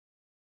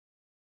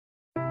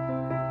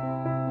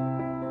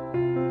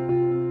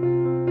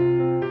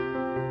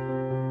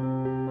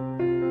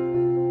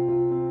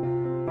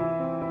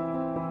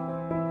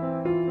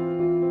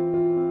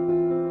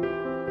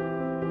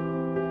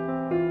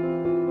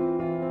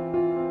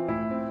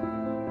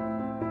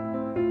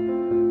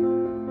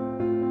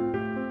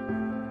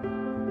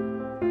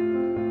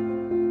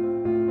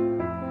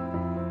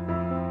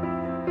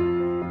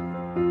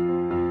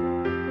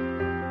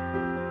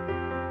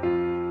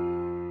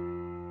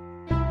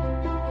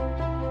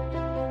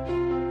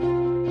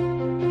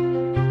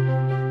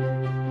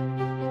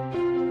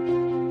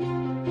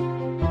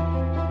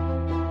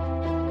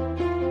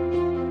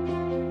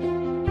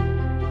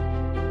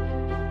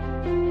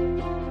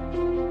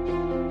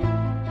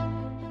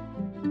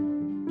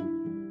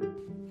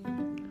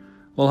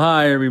Well,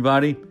 hi,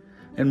 everybody,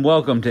 and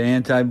welcome to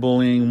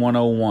Anti-Bullying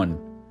 101.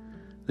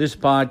 This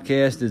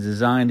podcast is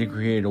designed to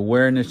create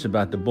awareness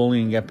about the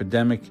bullying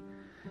epidemic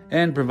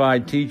and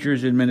provide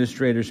teachers,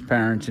 administrators,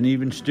 parents, and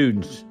even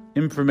students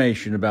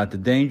information about the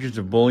dangers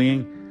of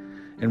bullying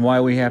and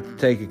why we have to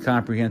take a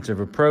comprehensive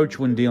approach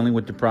when dealing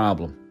with the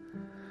problem.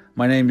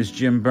 My name is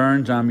Jim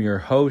Burns. I'm your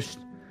host.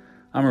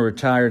 I'm a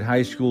retired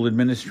high school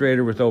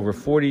administrator with over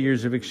 40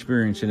 years of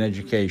experience in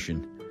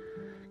education.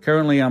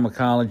 Currently, I'm a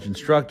college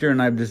instructor,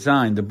 and I've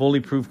designed the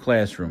Bully-Proof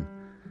Classroom,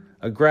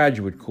 a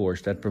graduate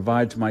course that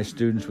provides my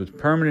students with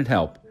permanent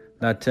help,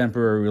 not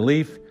temporary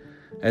relief,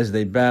 as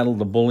they battle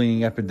the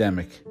bullying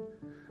epidemic.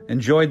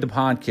 Enjoyed the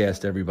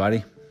podcast,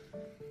 everybody.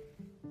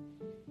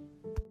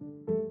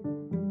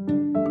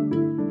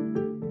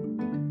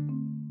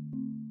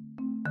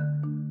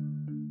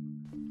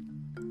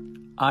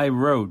 I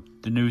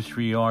wrote the new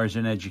 3 R's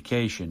in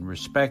education,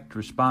 respect,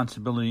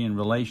 responsibility, and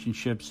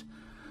relationships,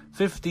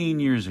 15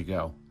 years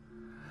ago.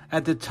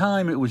 At the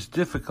time, it was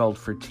difficult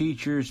for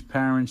teachers,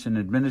 parents, and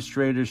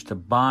administrators to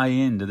buy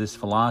into this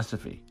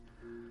philosophy.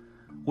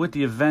 With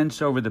the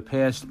events over the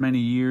past many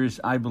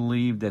years, I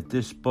believe that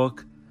this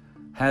book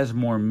has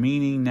more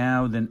meaning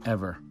now than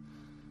ever.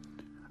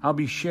 I'll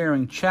be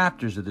sharing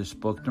chapters of this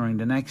book during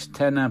the next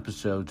 10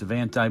 episodes of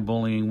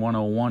Anti-Bullying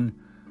 101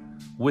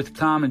 with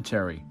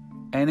commentary,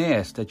 and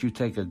ask that you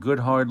take a good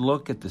hard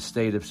look at the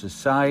state of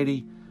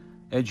society,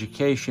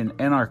 education,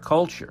 and our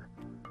culture,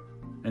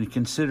 and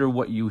consider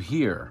what you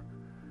hear,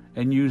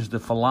 and use the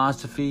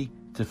philosophy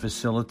to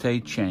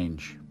facilitate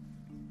change.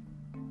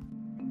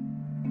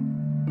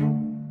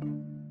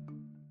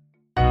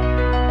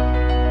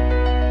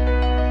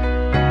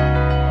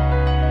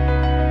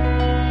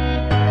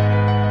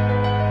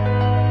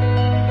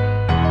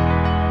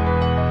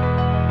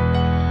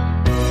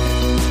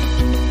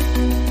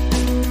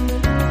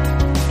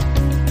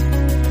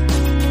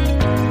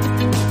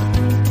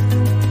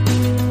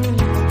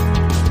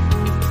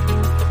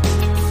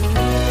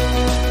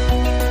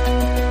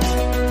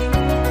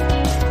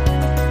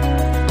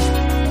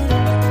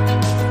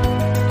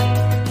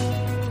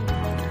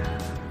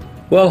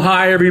 Well,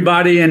 hi,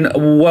 everybody, and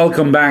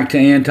welcome back to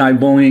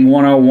Anti-Bullying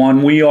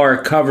 101. We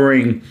are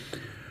covering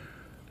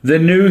the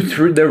new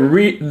 3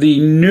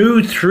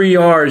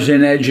 R's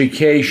in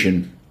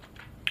education.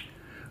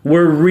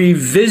 We're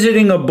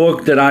revisiting a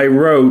book that I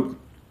wrote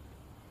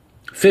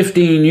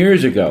 15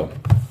 years ago.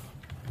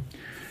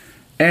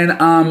 And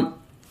I'm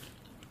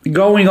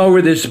going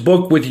over this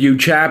book with you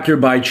chapter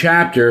by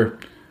chapter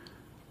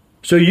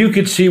so you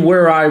could see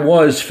where I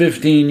was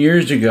 15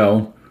 years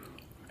ago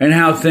and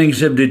how things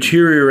have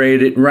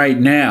deteriorated right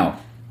now.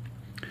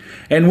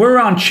 And we're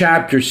on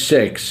chapter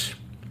 6.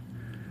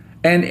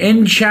 And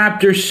in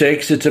chapter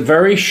 6, it's a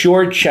very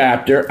short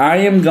chapter, I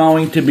am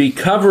going to be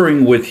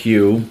covering with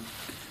you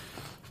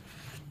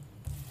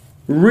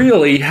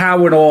really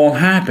how it all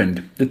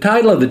happened. The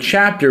title of the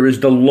chapter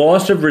is The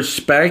Loss of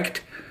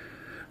Respect,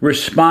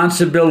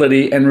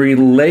 Responsibility, and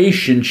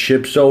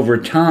Relationships Over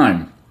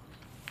Time.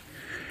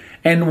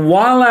 And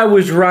while I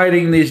was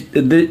writing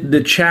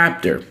the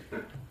chapter,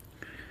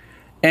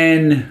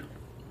 and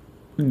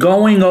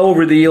going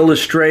over the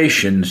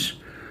illustrations,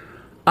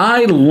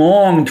 I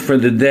longed for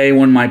the day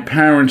when my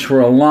parents were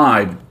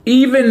alive,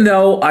 even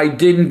though I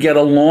didn't get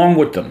along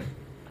with them.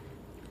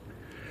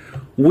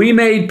 We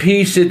made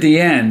peace at the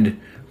end,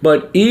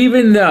 but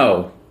even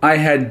though I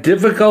had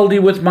difficulty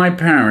with my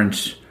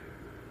parents,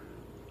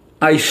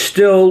 I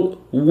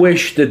still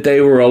wished that they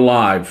were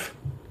alive.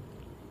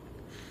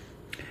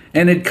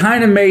 And it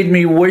kind of made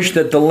me wish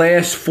that the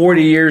last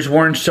 40 years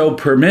weren't so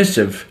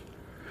permissive,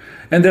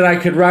 and that I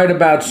could write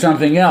about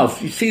something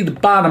else. You see, the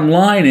bottom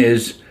line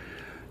is,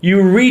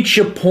 you reach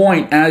a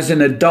point as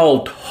an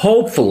adult,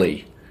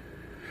 hopefully,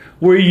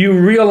 where you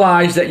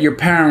realize that your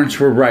parents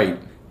were right.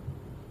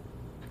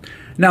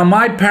 Now,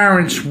 my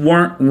parents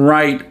weren't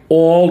right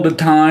all the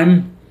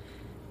time,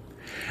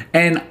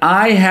 and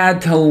I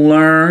had to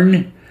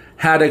learn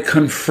how to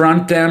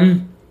confront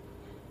them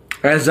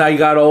as I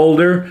got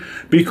older,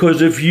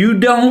 because if you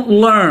don't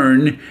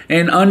learn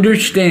and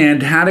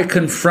understand how to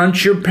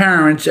confront your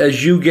parents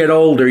as you get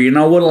older, you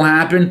know what'll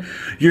happen?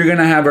 You're going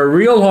to have a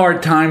real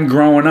hard time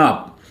growing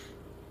up.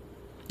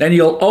 And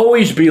you'll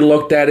always be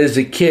looked at as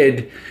a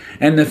kid,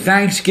 and the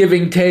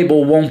Thanksgiving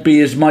table won't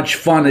be as much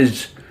fun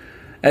as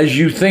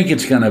you think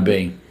it's going to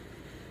be.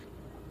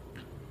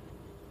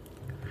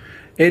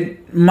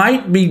 It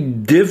might be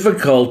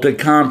difficult to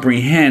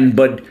comprehend,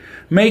 but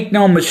make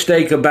no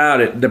mistake about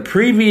it, the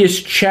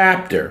previous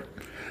chapter,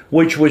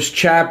 which was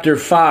chapter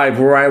 5,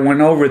 where I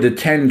went over the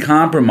 10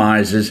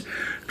 compromises,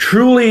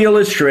 truly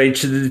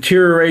illustrates the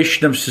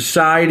deterioration of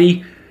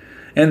society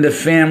and the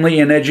family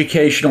and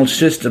educational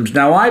systems.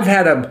 Now, I've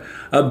had a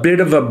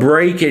bit of a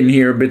break in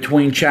here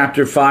between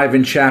chapter 5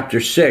 and chapter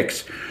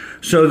 6.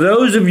 So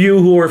those of you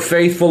who are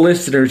faithful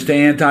listeners to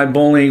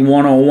Anti-Bullying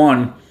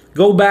 101,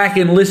 go back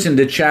and listen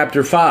to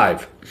chapter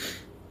 5.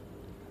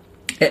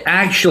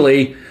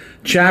 Actually,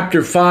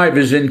 Chapter 5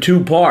 is in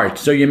 2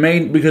 parts, so you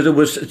may, because it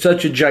was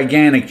such a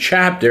gigantic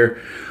chapter,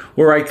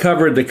 where I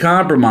covered the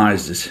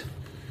compromises.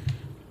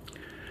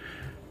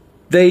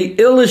 They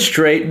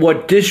illustrate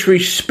what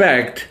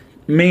disrespect,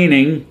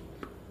 meaning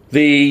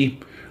the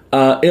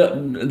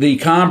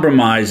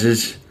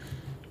compromises,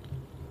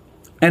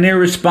 and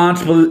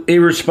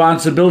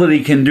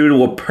irresponsibility can do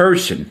to a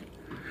person.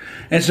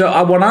 And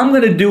so what I'm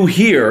going to do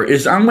here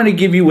is I'm going to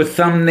give you a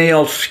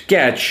thumbnail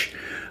sketch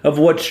of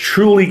what's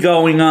truly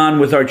going on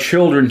with our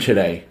children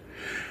today.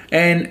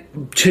 And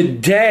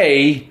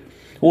today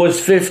was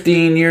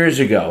 15 years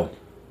ago.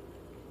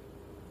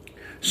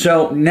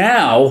 So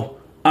now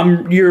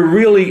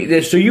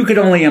so you could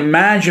only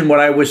imagine what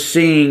I was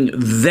seeing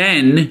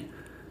then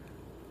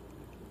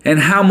and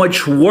how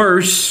much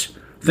worse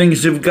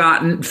things have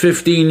gotten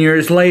 15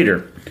 years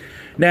later.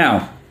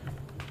 Now,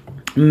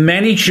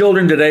 many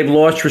children today have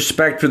lost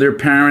respect for their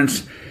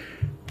parents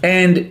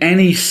and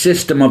any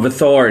system of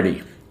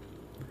authority.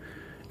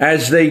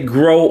 As they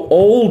grow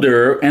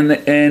older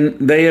and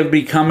they have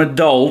become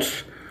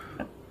adults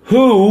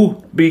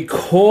who,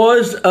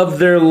 because of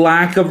their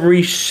lack of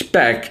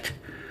respect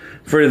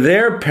for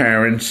their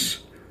parents,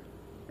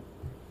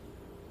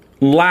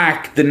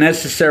 lack the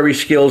necessary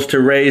skills to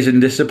raise and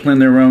discipline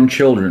their own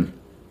children.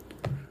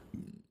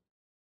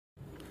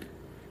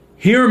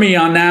 Hear me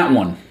on that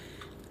one.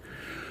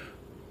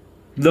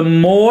 The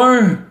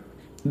more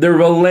the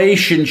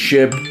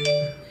relationship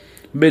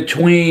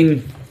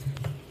between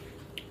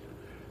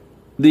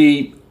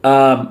the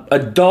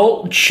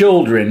adult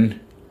children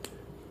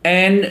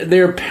and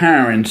their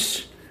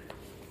parents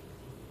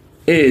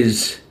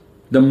is,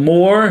 the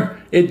more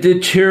it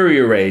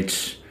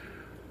deteriorates,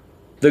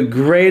 the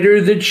greater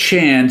the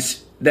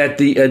chance that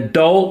the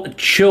adult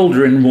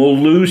children will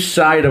lose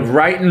sight of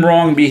right and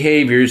wrong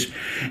behaviors,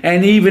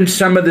 and even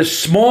some of the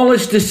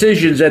smallest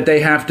decisions that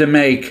they have to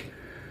make,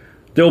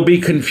 there'll be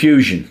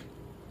confusion.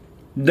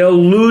 They'll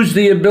lose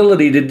the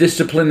ability to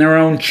discipline their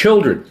own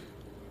children.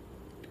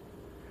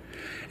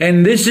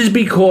 And this is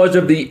because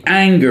of the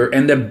anger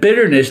and the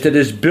bitterness that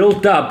is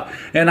built up.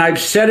 And I've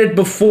said it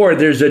before,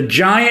 there's a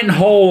giant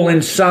hole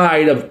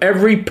inside of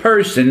every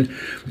person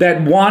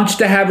that wants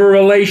to have a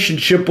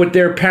relationship with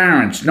their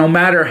parents. No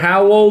matter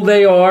how old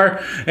they are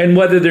and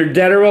whether they're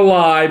dead or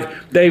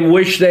alive, they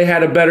wish they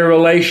had a better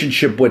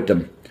relationship with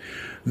them.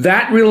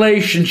 That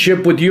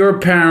relationship with your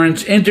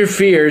parents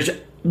interferes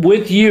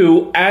with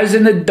you as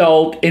an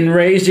adult in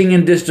raising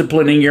and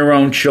disciplining your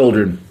own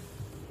children.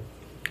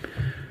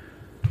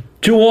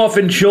 Too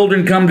often,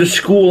 children come to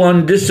school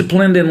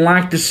undisciplined and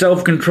lack the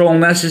self-control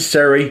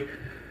necessary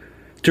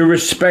to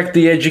respect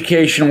the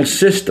educational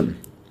system.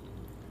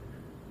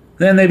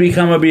 Then they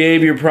become a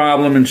behavior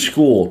problem in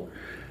school.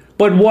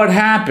 But what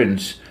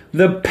happens?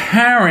 The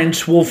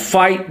parents will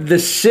fight the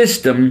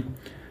system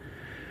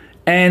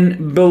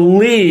and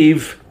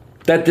believe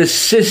that the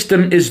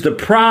system is the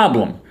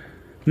problem,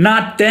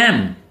 not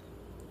them.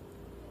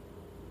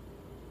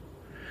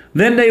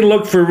 Then they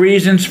look for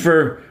reasons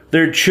for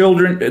their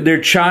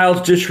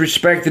child's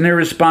disrespect and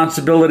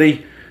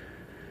irresponsibility,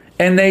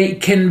 and they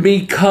can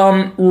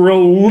become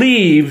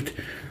relieved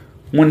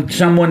when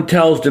someone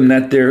tells them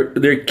that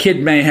their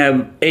kid may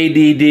have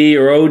ADD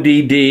or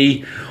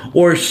ODD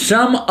or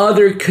some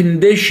other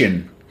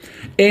condition.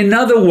 In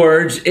other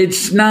words,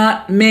 it's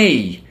not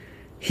me.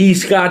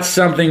 He's got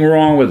something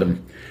wrong with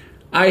him.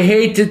 I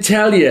hate to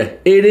tell you,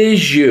 it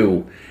is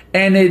you.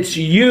 And it's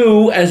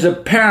you as a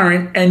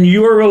parent and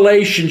your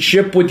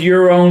relationship with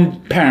your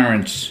own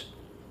parents.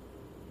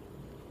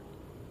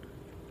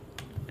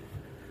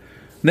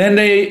 Then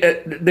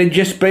they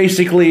just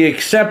basically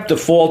accept the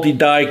faulty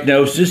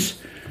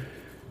diagnosis,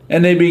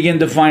 and they begin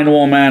to find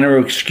all manner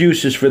of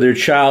excuses for their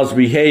child's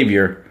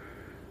behavior.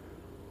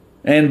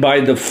 And by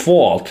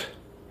default,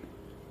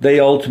 they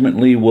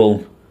ultimately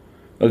will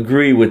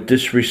agree with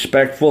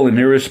disrespectful and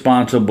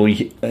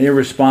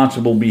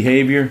irresponsible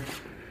behavior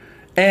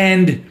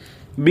and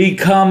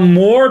become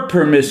more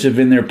permissive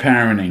in their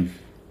parenting.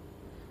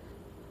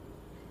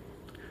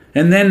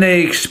 And then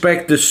they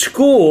expect the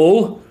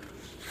school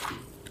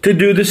to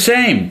do the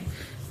same.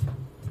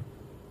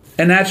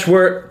 And that's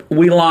where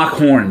we lock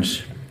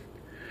horns.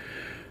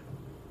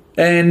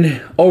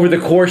 And over the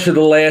course of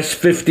the last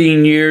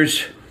 15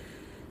 years,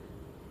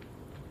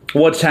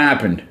 what's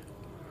happened?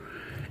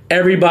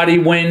 Everybody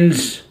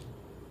wins.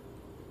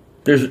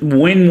 There's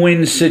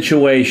win-win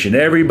situation.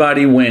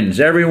 Everybody wins.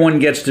 Everyone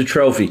gets the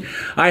trophy.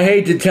 I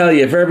hate to tell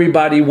you, if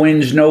everybody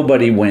wins,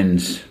 nobody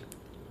wins.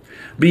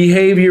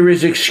 Behavior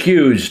is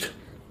excused.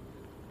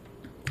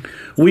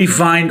 We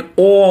find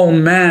all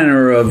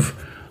manner of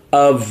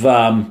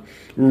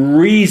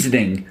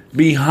reasoning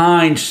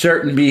behind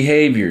certain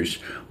behaviors.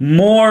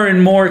 More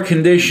and more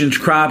conditions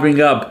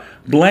cropping up,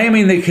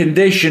 blaming the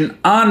condition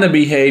on the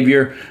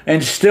behavior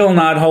and still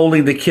not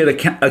holding the kid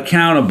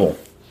accountable.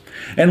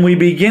 And we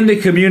begin to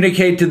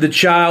communicate to the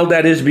child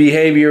that his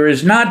behavior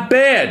is not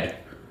bad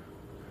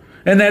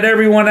and that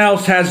everyone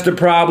else has the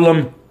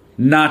problem,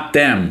 not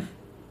them.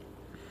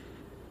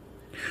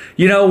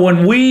 You know,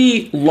 when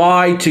we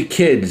lie to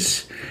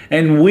kids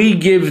and we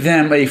give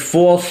them a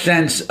false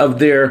sense of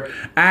their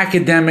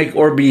academic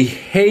or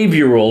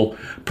behavioral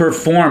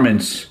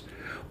performance,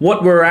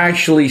 what we're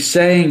actually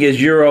saying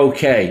is you're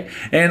okay.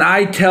 And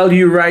I tell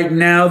you right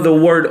now, the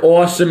word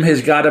awesome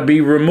has got to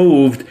be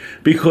removed,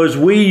 because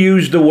we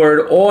use the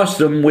word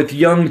awesome with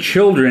young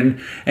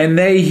children, and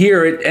they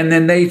hear it and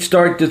then they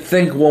start to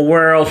think, well,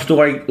 where else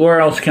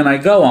can I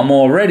go? I'm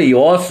already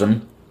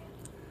awesome.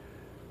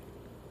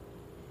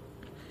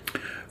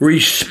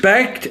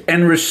 Respect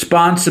and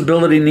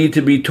responsibility need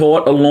to be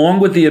taught, along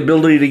with the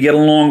ability to get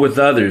along with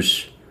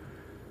others.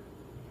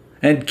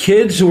 And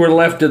kids who are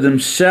left to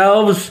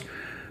themselves,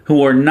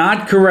 who are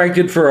not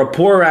corrected for a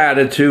poor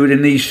attitude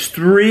in these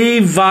three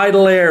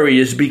vital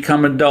areas,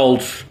 become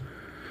adults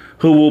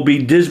who will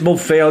be dismal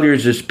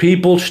failures as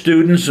people,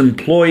 students,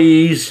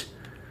 employees,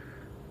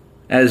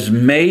 as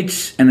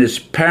mates, and as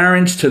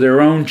parents to their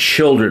own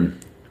children.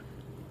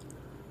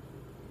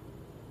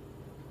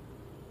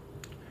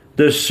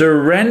 The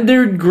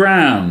surrendered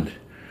ground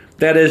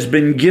that has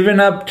been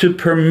given up to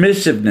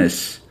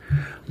permissiveness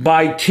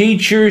by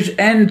teachers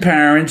and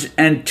parents,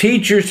 and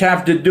teachers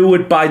have to do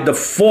it by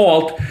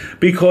default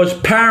because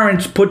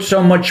parents put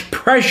so much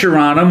pressure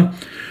on them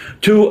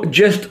to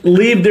just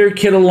leave their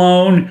kid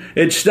alone.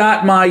 It's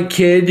not my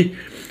kid.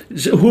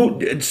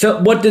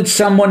 What did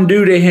someone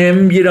do to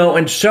him?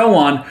 And so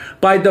on.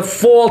 By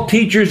default,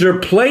 teachers are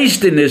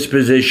placed in this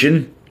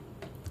position,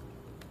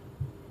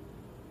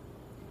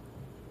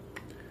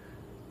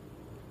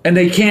 and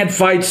they can't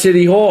fight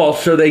City Hall,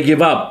 so they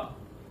give up.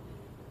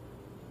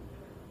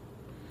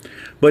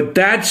 But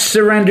that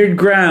surrendered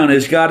ground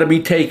has got to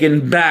be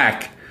taken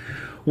back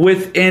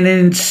with an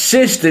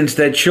insistence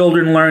that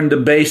children learn the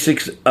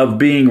basics of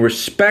being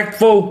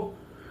respectful,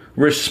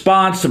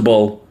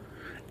 responsible,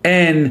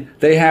 and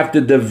they have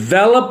to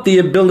develop the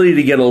ability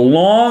to get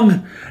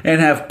along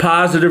and have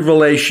positive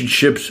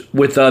relationships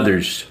with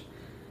others.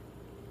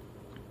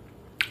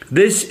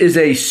 This is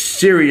a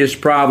serious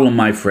problem,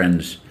 my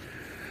friends.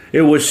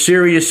 It was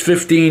serious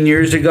 15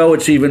 years ago.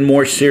 It's even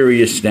more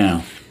serious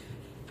now.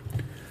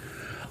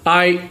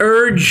 I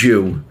urge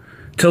you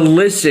to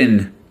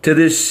listen to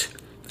this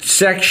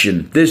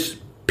section, this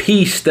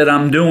piece that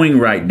I'm doing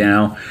right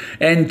now,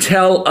 and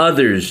tell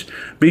others,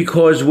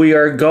 because we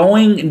are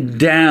going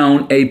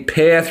down a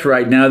path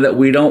right now that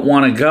we don't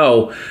want to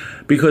go,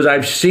 because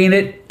I've seen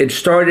it. It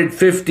started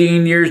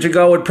 15 years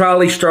ago. It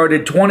probably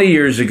started 20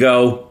 years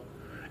ago.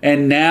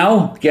 And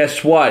now,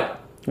 guess what?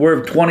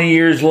 We're 20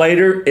 years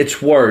later, it's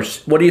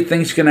worse. What do you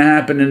think is going to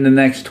happen in the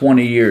next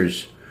 20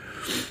 years?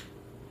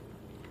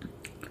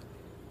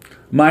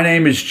 My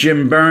name is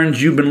Jim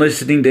Burns. You've been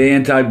listening to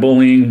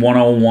Anti-Bullying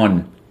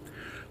 101.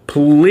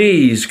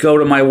 Please go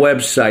to my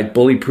website,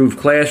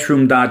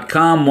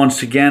 bullyproofclassroom.com.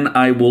 Once again,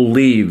 I will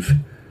leave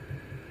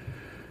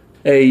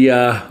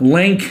a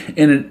link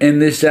in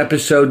this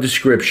episode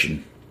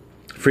description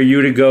for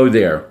you to go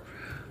there.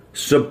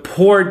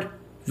 Support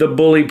the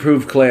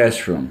Bully-Proof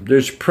Classroom.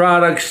 There's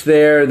products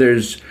there.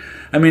 It's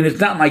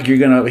not like you're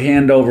going to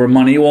hand over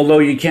money, although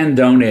you can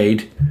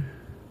donate.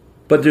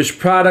 But there's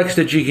products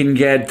that you can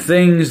get,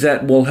 things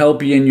that will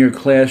help you in your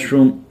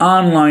classroom,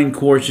 online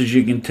courses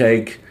you can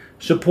take.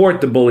 Support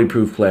the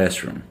Bully-Proof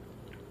Classroom.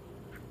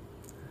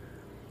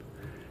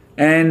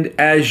 And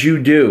as you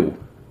do,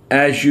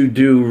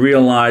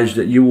 realize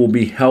that you will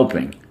be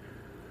helping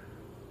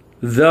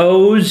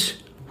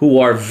those who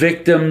are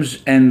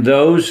victims and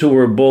those who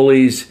are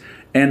bullies,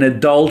 and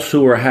adults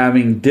who are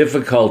having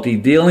difficulty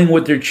dealing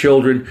with their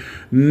children,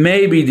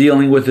 maybe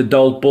dealing with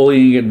adult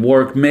bullying at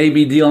work,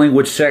 maybe dealing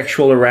with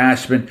sexual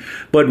harassment,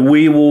 but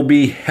we will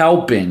be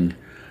helping.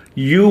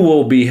 You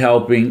will be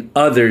helping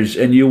others,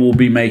 and you will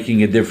be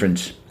making a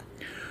difference.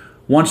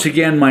 Once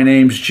again, my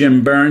name's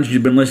Jim Burns.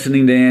 You've been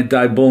listening to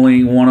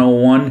Anti-Bullying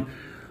 101.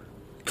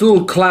 It's a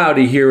little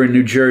cloudy here in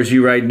New Jersey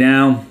right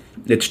now.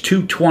 It's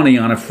 2:20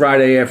 on a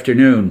Friday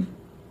afternoon.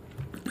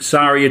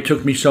 Sorry it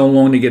took me so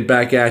long to get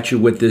back at you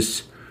with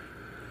this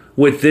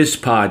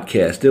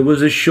podcast. It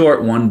was a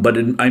short one, but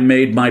I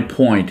made my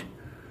point.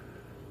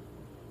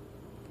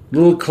 A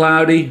little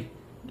cloudy.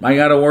 I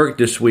got to work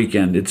this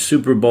weekend. It's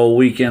Super Bowl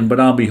weekend, but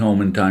I'll be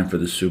home in time for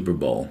the Super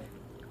Bowl.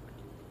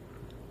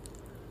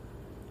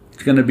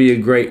 It's going to be a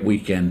great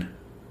weekend.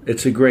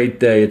 It's a great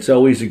day. It's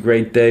always a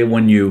great day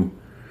when you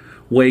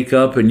wake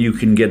up and you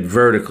can get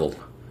vertical.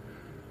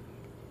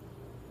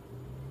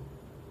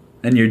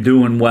 And you're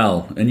doing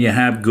well, and you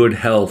have good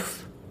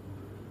health.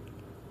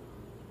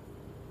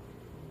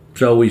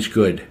 It's always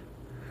good.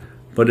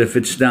 But if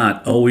it's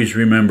not, always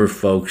remember,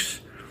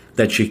 folks,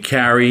 that you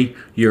carry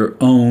your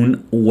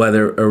own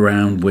weather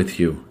around with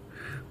you.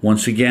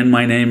 Once again,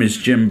 my name is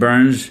Jim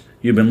Burns.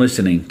 You've been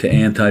listening to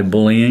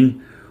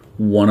Anti-Bullying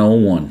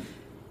 101.